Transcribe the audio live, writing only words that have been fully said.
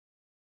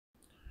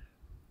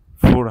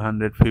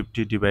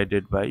450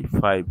 divided by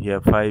 5.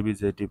 Here 5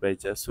 is a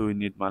divisor, so we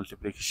need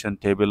multiplication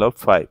table of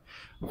 5.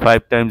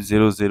 5 times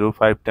 0 0,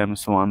 5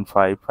 times 1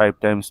 5, 5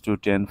 times 2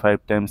 10,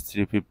 5 times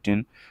 3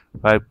 15,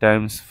 5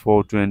 times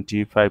 4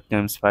 20, 5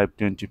 times 5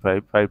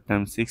 25, 5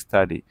 times 6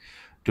 30.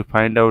 To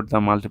find out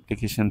the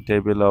multiplication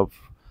table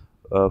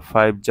of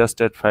 5,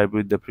 just add 5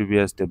 with the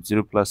previous step.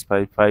 0 plus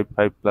 5 5,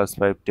 5 plus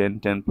 5 10,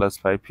 10 plus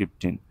 5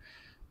 15,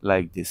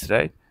 like this,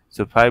 right?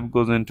 So 5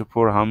 goes into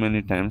 4 how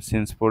many times?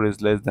 Since 4 is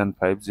less than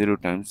 5, 0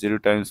 times. 0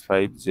 times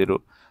 5,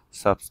 0.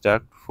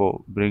 Subtract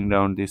 4. Bring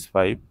down this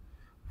 5.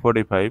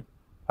 45.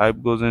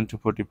 5 goes into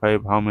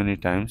 45 how many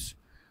times?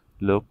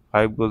 Look,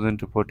 5 goes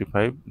into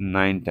 45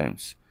 9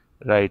 times.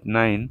 Right,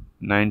 9.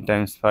 9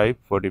 times 5,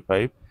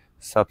 45.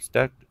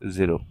 Subtract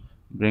 0.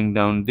 Bring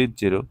down this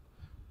 0.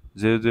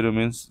 0 0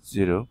 means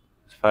 0.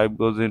 5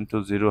 goes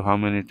into 0 how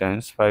many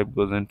times? 5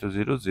 goes into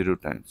 0 0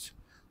 times.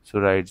 So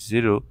write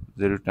 0.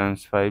 0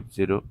 times 5,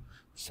 0.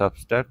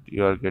 Subtract,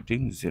 you are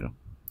getting 0.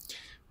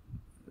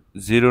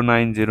 0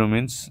 9 0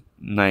 means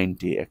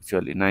 90,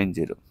 actually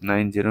 90.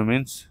 90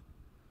 means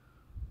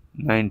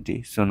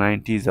 90. So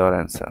 90 is our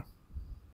answer.